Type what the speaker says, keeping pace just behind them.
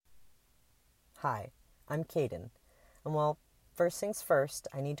Hi, I'm Caden, and first things first,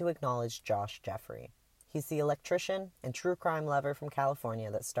 I need to acknowledge Josh Jeffrey. He's the electrician and true crime lover from California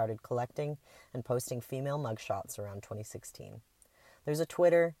that started collecting and posting female mugshots around 2016. There's a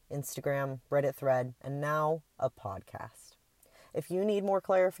Twitter, Instagram, Reddit thread, and now a podcast. If you need more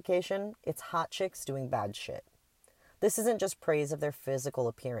clarification, it's hot chicks doing bad shit. This isn't just praise of their physical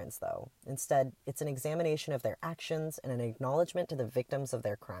appearance, though. Instead, it's an examination of their actions and an acknowledgement to the victims of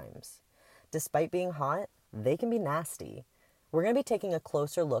their crimes. Despite being hot, they can be nasty. We're going to be taking a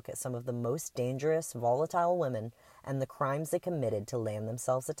closer look at some of the most dangerous, volatile women and the crimes they committed to land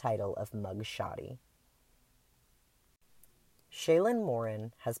themselves the title of mugshotty. Shaylyn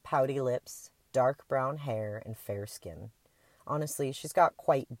Moran has pouty lips, dark brown hair, and fair skin. Honestly, she's got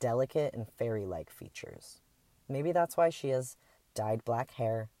quite delicate and fairy-like features. Maybe that's why she has dyed black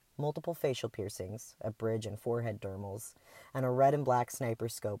hair, multiple facial piercings, a bridge and forehead dermals, and a red and black sniper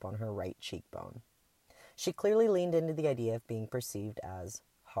scope on her right cheekbone. She clearly leaned into the idea of being perceived as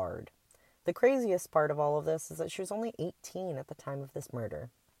hard. The craziest part of all of this is that she was only 18 at the time of this murder.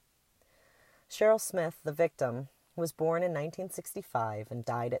 Cheryl Smith, the victim, was born in 1965 and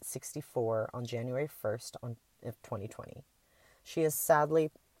died at 64 on January 1st of 2020. She is sadly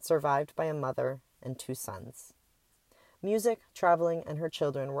survived by a mother and 2 sons. Music, traveling, and her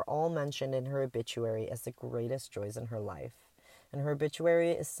children were all mentioned in her obituary as the greatest joys in her life, and her obituary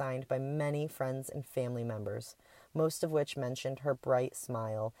is signed by many friends and family members, most of which mentioned her bright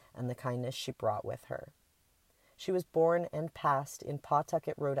smile and the kindness she brought with her. She was born and passed in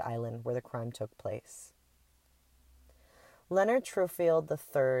Pawtucket, Rhode Island, where the crime took place. Leonard Trufield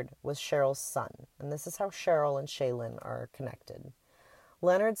III was Cheryl's son, and this is how Cheryl and Shaylyn are connected.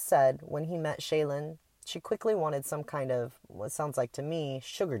 Leonard said when he met Shaylyn, she quickly wanted some kind of, what sounds like to me,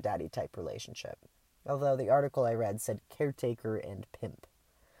 sugar daddy type relationship, although the article I read said caretaker and pimp.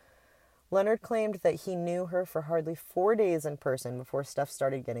 Leonard claimed that he knew her for hardly 4 days in person before stuff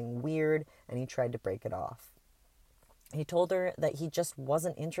started getting weird and he tried to break it off. He told her that he just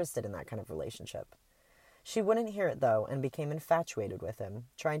wasn't interested in that kind of relationship. She wouldn't hear it though and became infatuated with him,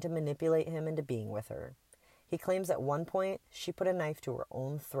 trying to manipulate him into being with her. He claims at one point she put a knife to her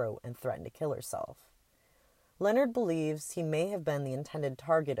own throat and threatened to kill herself. Leonard believes he may have been the intended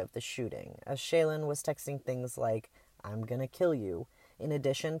target of the shooting, as Shaylyn was texting things like, "I'm gonna kill you," in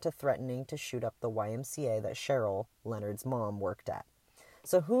addition to threatening to shoot up the YMCA that Cheryl, Leonard's mom, worked at.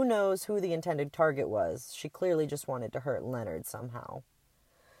 So who knows who the intended target was? She clearly just wanted to hurt Leonard somehow.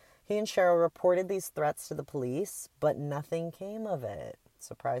 He and Cheryl reported these threats to the police, but nothing came of it.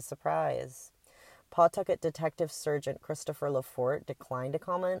 Surprise, surprise. Pawtucket Detective Sergeant Christopher Lafort declined to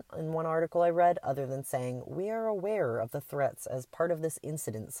comment in one article I read, other than saying, "We are aware of the threats as part of this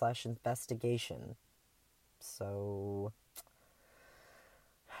incident/investigation." So,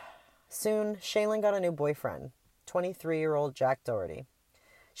 soon, Shaylyn got a new boyfriend, 23-year-old Jack Doherty.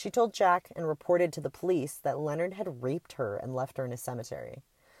 She told Jack and reported to the police that Leonard had raped her and left her in a cemetery.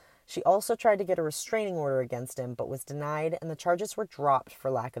 She also tried to get a restraining order against him, but was denied, and the charges were dropped for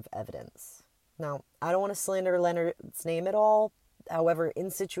lack of evidence. Now, I don't want to slander Leonard's name at all. However,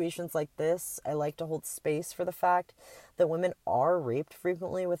 in situations like this, I like to hold space for the fact that women are raped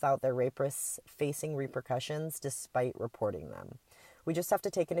frequently without their rapists facing repercussions despite reporting them. We just have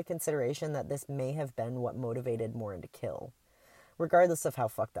to take into consideration that this may have been what motivated Moran to kill, regardless of how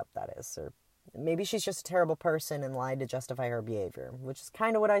fucked up that is. Or maybe she's just a terrible person and lied to justify her behavior, which is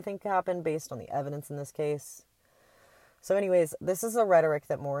kind of what I think happened based on the evidence in this case. So anyways, this is the rhetoric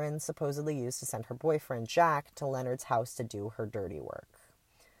that Moran supposedly used to send her boyfriend, Jack, to Leonard's house to do her dirty work.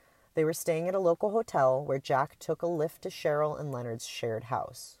 They were staying at a local hotel where Jack took a lift to Cheryl and Leonard's shared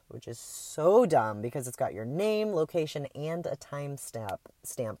house, which is so dumb because it's got your name, location, and a time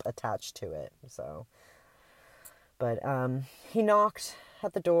stamp attached to it. But he knocked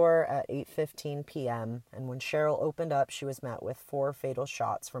at the door at 8:15 p.m., and when Cheryl opened up, she was met with 4 fatal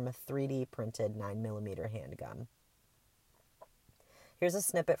shots from a 3D printed 9mm handgun. Here's a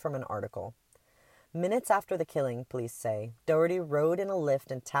snippet from an article. Minutes after the killing, police say, Doherty rode in a lift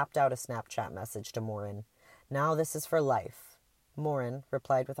and tapped out a Snapchat message to Moran. "Now this is for life." Moran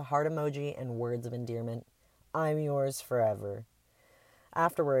replied with a heart emoji and words of endearment. "I'm yours forever."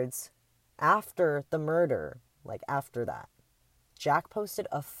 Afterwards, after the murder, after that, Jack posted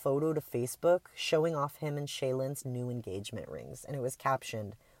a photo to Facebook showing off him and Shaylyn's new engagement rings, and it was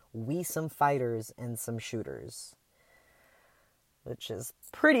captioned, "We some fighters and some shooters," which is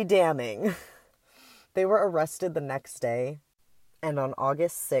pretty damning. They were arrested the next day, and on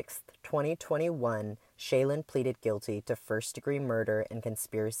August 6th, 2021, Shaylyn pleaded guilty to first-degree murder and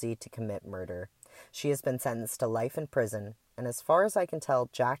conspiracy to commit murder. She has been sentenced to life in prison, and as far as I can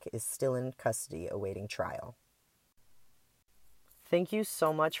tell, Jack is still in custody awaiting trial. Thank you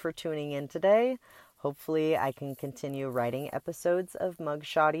so much for tuning in today. Hopefully I can continue writing episodes of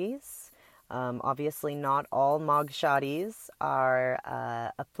Mugshotties. Obviously not all Mugshotties are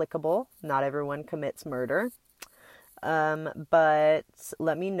applicable. Not everyone commits murder. But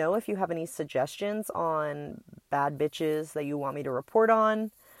let me know if you have any suggestions on bad bitches that you want me to report on.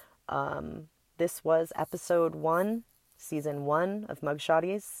 This was episode 1, season 1 of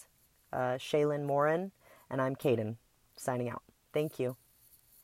Mugshotties. Shaylyn Moran, and I'm Kaden, signing out. Thank you.